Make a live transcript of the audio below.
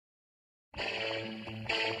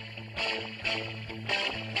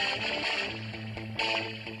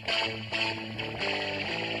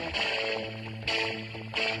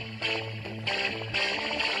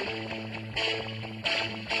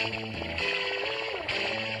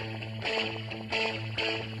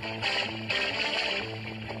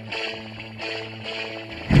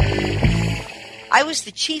I was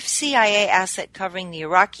the chief CIA asset covering the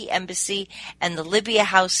Iraqi embassy and the Libya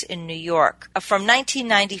house in New York from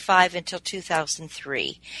 1995 until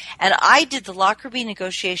 2003. And I did the Lockerbie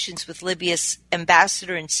negotiations with Libya's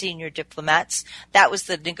ambassador and senior diplomats. That was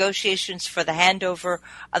the negotiations for the handover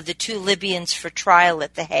of the 2 Libyans for trial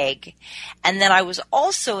at The Hague. And then I was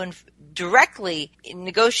also directly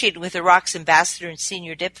negotiating with Iraq's ambassador and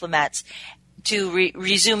senior diplomats to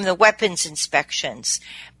resume the weapons inspections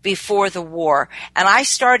before the war. And I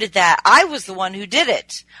started that. I was the one who did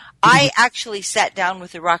it. I actually sat down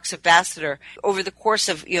with Iraq's ambassador over the course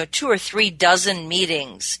of 2 or 3 dozen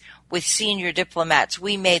meetings with senior diplomats.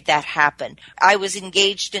 We made that happen. I was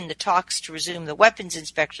engaged in the talks to resume the weapons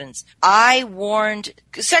inspections. I warned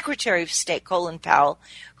Secretary of State Colin Powell,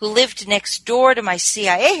 who lived next door to my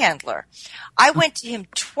CIA handler. I went to him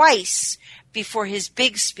twice before his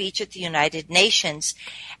big speech at the United Nations,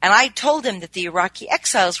 and I told him that the Iraqi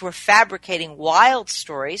exiles were fabricating wild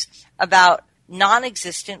stories about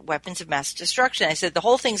non-existent weapons of mass destruction. I said, the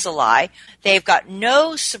whole thing's a lie. They've got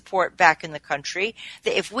no support back in the country.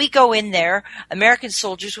 That if we go in there, American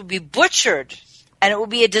soldiers will be butchered, and it will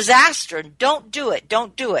be a disaster. Don't do it.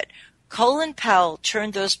 Don't do it. Colin Powell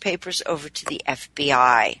turned those papers over to the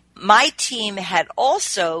FBI. My team had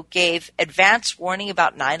also gave advance warning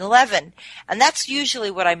about 9/11, and that's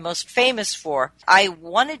usually what I'm most famous for. I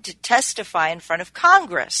wanted to testify in front of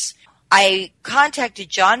Congress. I contacted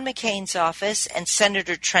John McCain's office and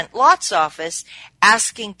Senator Trent Lott's office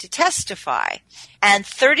asking to testify. And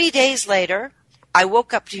 30 days later, I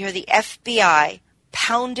woke up to hear the FBI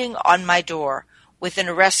pounding on my door with an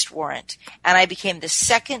arrest warrant, and I became the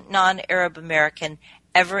second non-Arab American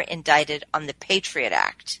ever indicted on the Patriot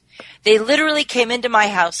Act. They literally came into my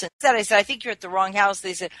house and said, I think you're at the wrong house.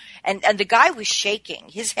 They said, and the guy was shaking.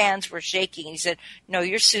 His hands were shaking. He said, no,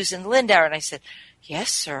 you're Susan Lindauer. And I said,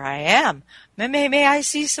 yes, sir, I am. May I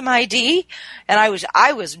see some ID? And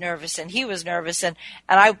I was nervous, and he was nervous, but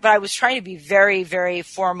I was trying to be very, very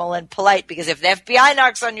formal and polite, because if the FBI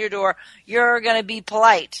knocks on your door, you're going to be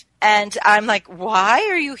polite. And I'm like, why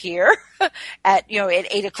are you here at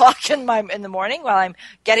 8 o'clock in the morning while I'm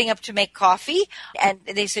getting up to make coffee? And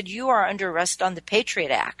they said, you are under arrest on the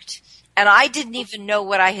Patriot Act. And I didn't even know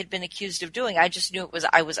what I had been accused of doing. I just knew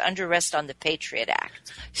I was under arrest on the Patriot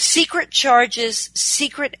Act. Secret charges,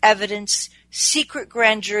 secret evidence, secret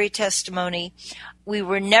grand jury testimony. We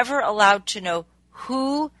were never allowed to know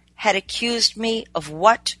who had accused me of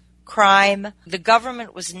what crime. The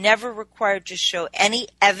government was never required to show any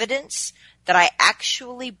evidence that I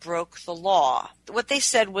actually broke the law. What they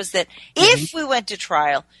said was that if we went to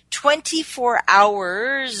trial 24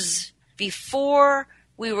 hours before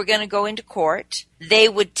we were going to go into court, they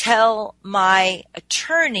would tell my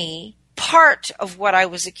attorney part of what I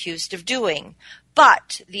was accused of doing.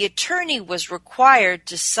 But the attorney was required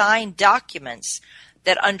to sign documents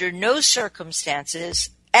that under no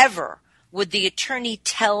circumstances ever would the attorney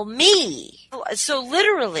tell me. So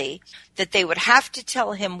literally, that they would have to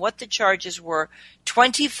tell him what the charges were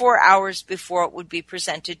 24 hours before it would be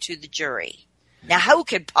presented to the jury. Now, who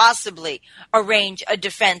could possibly arrange a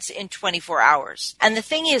defense in 24 hours? And the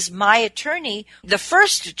thing is, my attorney, the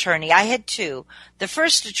first attorney, I had 2, the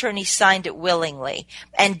first attorney signed it willingly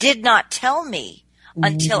and did not tell me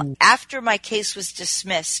until after my case was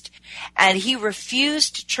dismissed. And he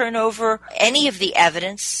refused to turn over any of the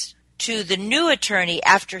evidence to the new attorney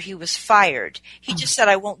after he was fired. He just said,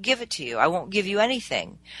 I won't give it to you. I won't give you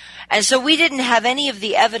anything. And so we didn't have any of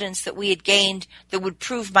the evidence that we had gained that would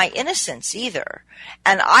prove my innocence either.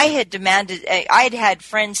 And I had had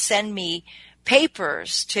friends send me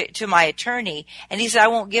papers to my attorney, and he said, I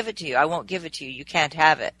won't give it to you. I won't give it to you. You can't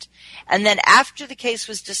have it. And then after the case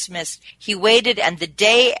was dismissed, he waited, and the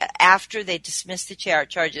day after they dismissed the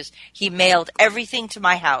charges, he mailed everything to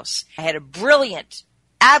my house. I had a brilliant,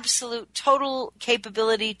 absolute, total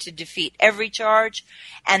capability to defeat every charge,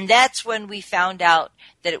 and that's when we found out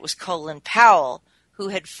that it was Colin Powell who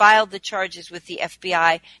had filed the charges with the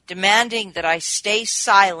FBI, demanding that I stay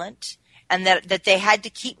silent and that they had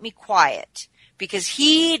to keep me quiet, because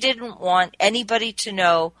he didn't want anybody to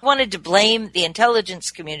know. He wanted to blame the intelligence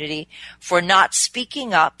community for not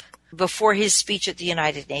speaking up before his speech at the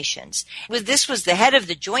United Nations. This was the head of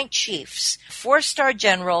the Joint Chiefs, 4-star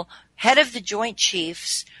general, head of the Joint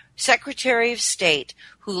Chiefs, Secretary of State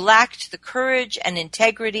who lacked the courage and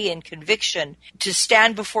integrity and conviction to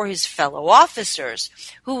stand before his fellow officers,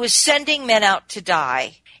 who was sending men out to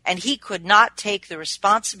die, and he could not take the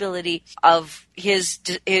responsibility of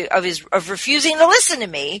refusing to listen to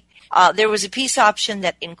me. There was a peace option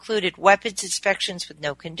that included weapons inspections with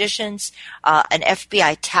no conditions, an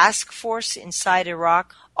FBI task force inside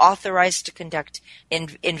Iraq authorized to conduct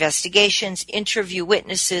investigations, interview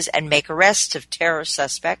witnesses, and make arrests of terror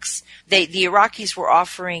suspects. The Iraqis were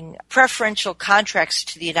offering preferential contracts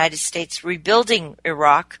to the United States rebuilding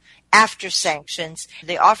Iraq after sanctions.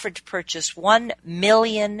 They offered to purchase 1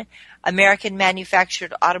 million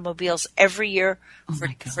American-manufactured automobiles every year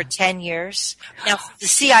for 10 years. Now, from the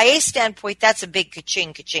CIA standpoint, that's a big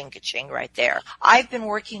ka-ching, ka-ching, ka-ching right there. I've been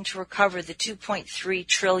working to recover the $2.3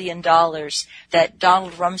 trillion that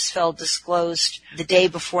Donald Rumsfeld disclosed the day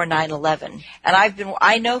before 9/11. And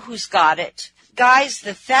I know who's got it. Guys,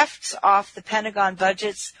 the thefts off the Pentagon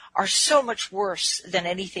budgets are so much worse than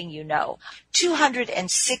anything you know.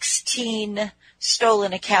 216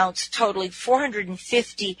 stolen accounts totaling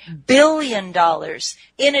 $450 billion,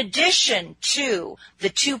 in addition to the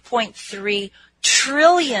 $2.3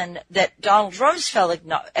 trillion that Donald Rumsfeld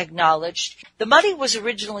acknowledged. The money was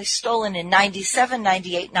originally stolen in 97,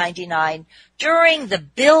 98, 99 during the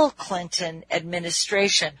Bill Clinton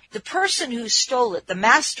administration. The person who stole it, the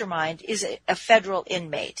mastermind, is a federal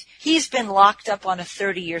inmate. He's been locked up on a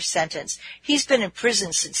 30-year sentence. He's been in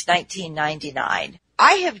prison since 1999.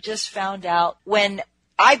 I have just found out when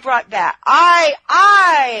I brought back,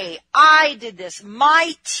 I did this.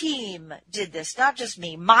 My team did this. Not just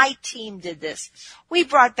me. My team did this. We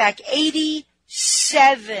brought back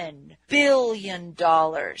 $87 billion.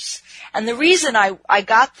 And the reason I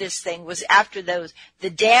got this thing was after the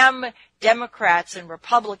damn Democrats and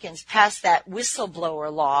Republicans passed that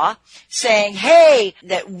whistleblower law saying, hey,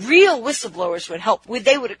 that real whistleblowers would help.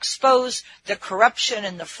 They would expose the corruption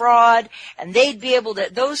and the fraud, and they'd be able to,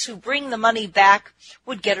 those who bring the money back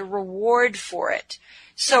would get a reward for it.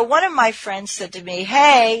 So one of my friends said to me,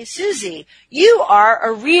 hey, Susie, you are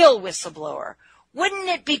a real whistleblower. Wouldn't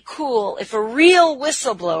it be cool if a real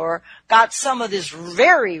whistleblower got some of this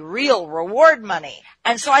very real reward money?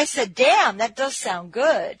 And so I said, damn, that does sound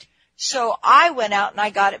good. So I went out and I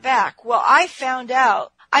got it back. Well, I found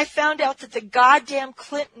out that the goddamn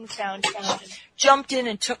Clinton Foundation jumped in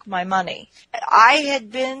and took my money. I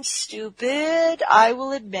had been stupid, I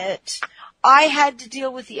will admit. I had to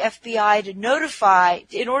deal with the FBI to notify,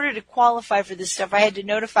 in order to qualify for this stuff, I had to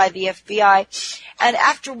notify the FBI. And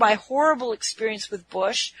after my horrible experience with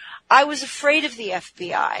Bush, I was afraid of the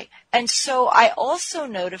FBI. And so I also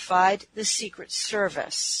notified the Secret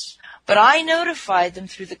Service. But I notified them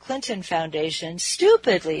through the Clinton Foundation,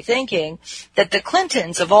 stupidly thinking that the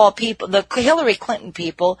Clintons, of all people, the Hillary Clinton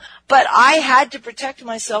people, but I had to protect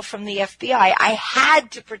myself from the FBI. I had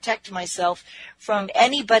to protect myself from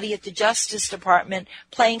anybody at the Justice Department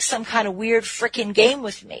playing some kind of weird frickin' game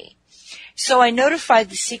with me. So I notified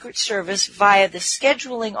the Secret Service via the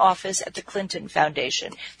scheduling office at the Clinton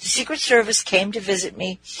Foundation. The Secret Service came to visit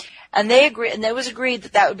me. And they agreed, and it was agreed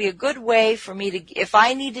that would be a good way for me to, if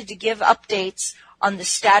I needed to give updates on the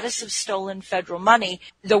status of stolen federal money.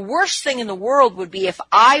 The worst thing in the world would be if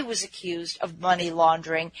I was accused of money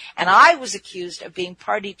laundering and I was accused of being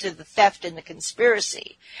party to the theft and the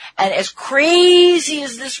conspiracy. And as crazy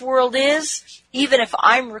as this world is, even if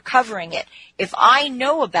I'm recovering it, if I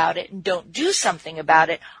know about it and don't do something about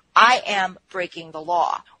it, I am breaking the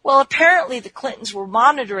law. Well, apparently the Clintons were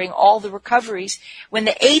monitoring all the recoveries. When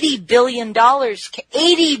the $80 billion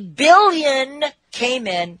came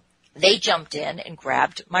in, they jumped in and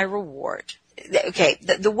grabbed my reward. Okay,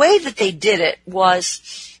 the way that they did it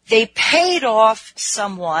was they paid off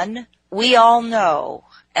someone we all know,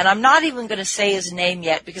 and I'm not even going to say his name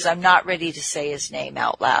yet because I'm not ready to say his name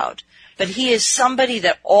out loud. But he is somebody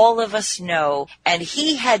that all of us know, and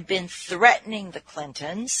he had been threatening the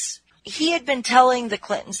Clintons. He had been telling the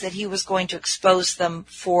Clintons that he was going to expose them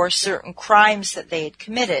for certain crimes that they had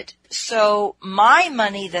committed. So my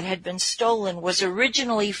money that had been stolen was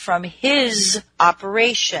originally from his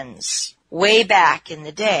operations way back in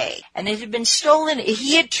the day. And it had been stolen.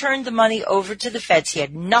 He had turned the money over to the feds. He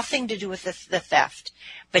had nothing to do with the theft.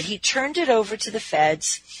 But he turned it over to the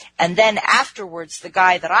feds, and then afterwards, the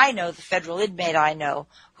guy that I know, the federal inmate I know,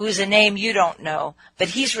 who's a name you don't know, but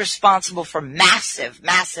he's responsible for massive,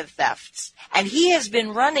 massive thefts. And he has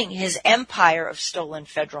been running his empire of stolen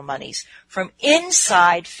federal monies from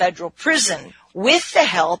inside federal prison with the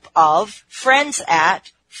help of friends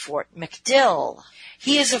at Fort McDill.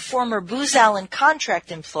 He is a former Booz Allen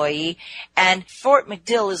contract employee, and Fort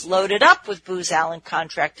McDill is loaded up with Booz Allen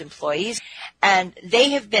contract employees, and they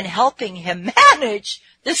have been helping him manage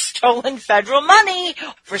the stolen federal money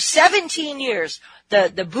for 17 years.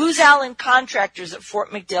 The Booz Allen contractors at Fort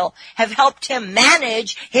McDill have helped him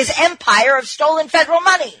manage his empire of stolen federal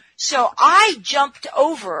money. So I jumped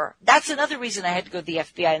over. That's another reason I had to go to the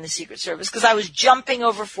FBI and the Secret Service, because I was jumping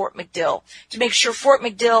over Fort McDill to make sure Fort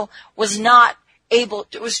McDill was not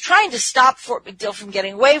was trying to stop Fort McDill from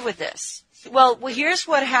getting away with this. Well, here's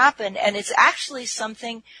what happened, and it's actually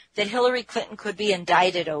something that Hillary Clinton could be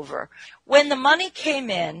indicted over. When the money came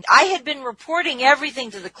in, I had been reporting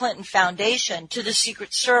everything to the Clinton Foundation, to the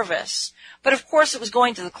Secret Service. But of course it was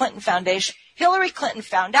going to the Clinton Foundation. Hillary Clinton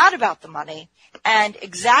found out about the money, and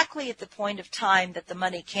exactly at the point of time that the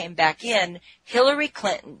money came back in, Hillary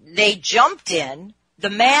Clinton, they jumped in. The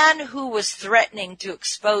man who was threatening to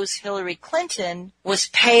expose Hillary Clinton was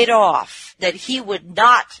paid off, that he would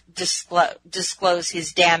not disclose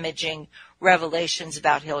his damaging revelations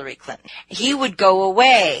about Hillary Clinton. He would go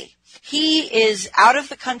away. He is out of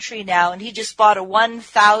the country now, and he just bought a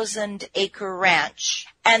 1,000-acre ranch.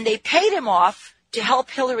 And they paid him off to help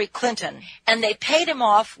Hillary Clinton. And they paid him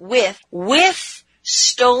off with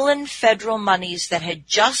stolen federal monies that had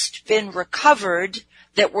just been recovered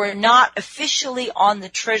that were not officially on the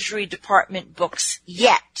Treasury Department books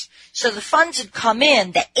yet. So the funds had come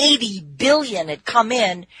in, the $80 billion had come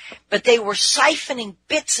in, but they were siphoning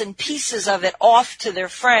bits and pieces of it off to their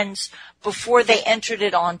friends before they entered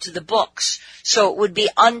it onto the books. So it would be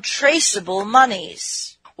untraceable monies.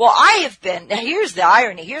 Well, now here's the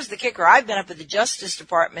irony, here's the kicker. I've been up at the Justice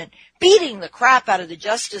Department beating the crap out of the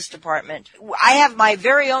Justice Department. I have my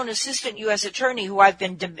very own assistant U.S. attorney who I've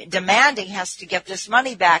been demanding has to get this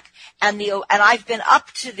money back. And I've been up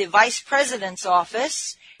to the Vice President's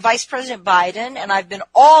office, Vice President Biden, and I've been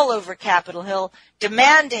all over Capitol Hill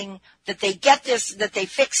demanding that they get this, that they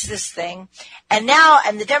fix this thing. And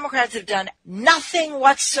the Democrats have done nothing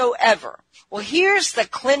whatsoever. Well, here's the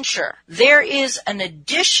clincher. There is an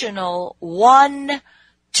additional $1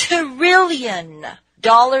 trillion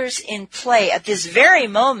in play at this very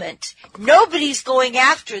moment. Nobody's going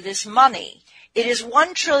after this money. It is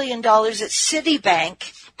 $1 trillion at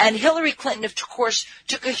Citibank, and Hillary Clinton, of course,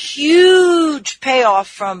 took a huge payoff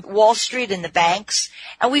from Wall Street and the banks,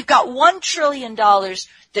 and we've got $1 trillion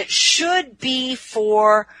that should be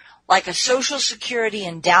for like a Social Security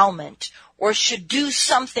endowment, or should do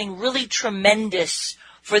something really tremendous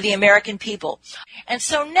for the American people. And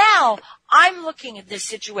so now I'm looking at this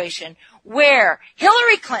situation where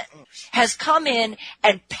Hillary Clinton has come in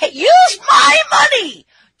and used my money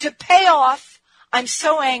to pay off, I'm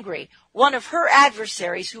so angry, one of her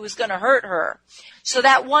adversaries who was going to hurt her. So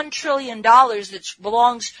that $1 trillion that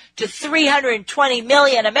belongs to 320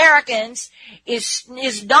 million Americans is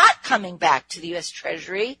not coming back to the U.S.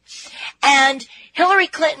 Treasury. And Hillary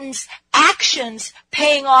Clinton's actions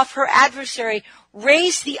paying off her adversary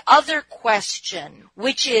raise the other question,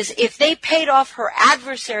 which is, if they paid off her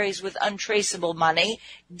adversaries with untraceable money,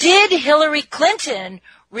 did Hillary Clinton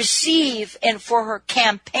receive for her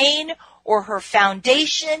campaign or her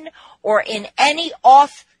foundation or in any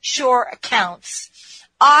offshore accounts?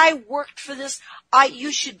 I worked for this. I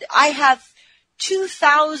have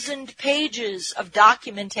 2,000 pages of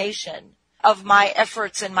documentation of my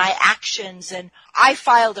efforts and my actions, and I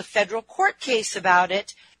filed a federal court case about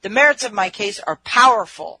it. The merits of my case are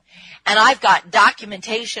powerful, and I've got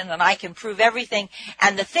documentation, and I can prove everything.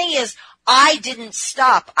 And the thing is, I didn't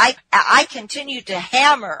stop. I continued to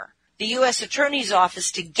hammer the U.S. Attorney's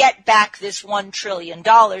Office to get back this $1 trillion.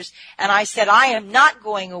 And I said, I am not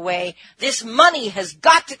going away. This money has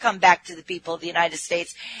got to come back to the people of the United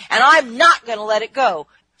States, and I'm not going to let it go.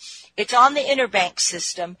 It's on the interbank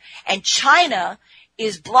system, and China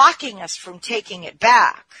is blocking us from taking it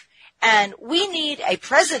back. And we need a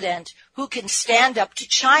president who can stand up to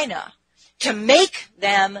China to make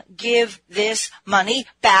them give this money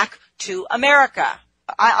back to America.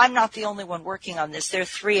 I'm not the only one working on this. There are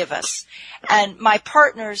three of us. And my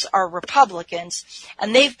partners are Republicans,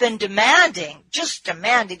 and they've been demanding.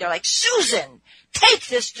 They're like, Susan, take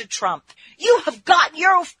this to Trump. You're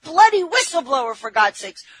a bloody whistleblower, for God's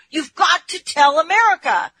sakes. You've got to tell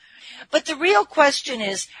America. But the real question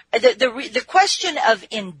is, the question of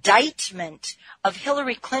indictment of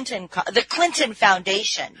Hillary Clinton, the Clinton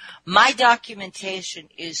Foundation. My documentation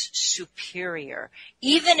is superior.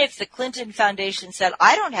 Even if the Clinton Foundation said,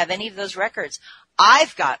 I don't have any of those records,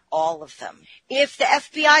 I've got all of them. If the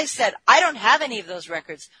FBI said, I don't have any of those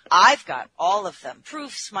records, I've got all of them.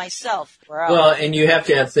 Proofs myself. Well, and you have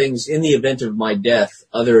to have things, in the event of my death,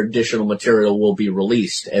 other additional material will be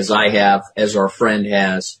released, as I have, as our friend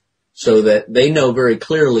has, so that they know very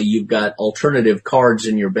clearly you've got alternative cards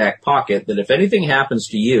in your back pocket that if anything happens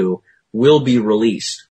to you, will be released.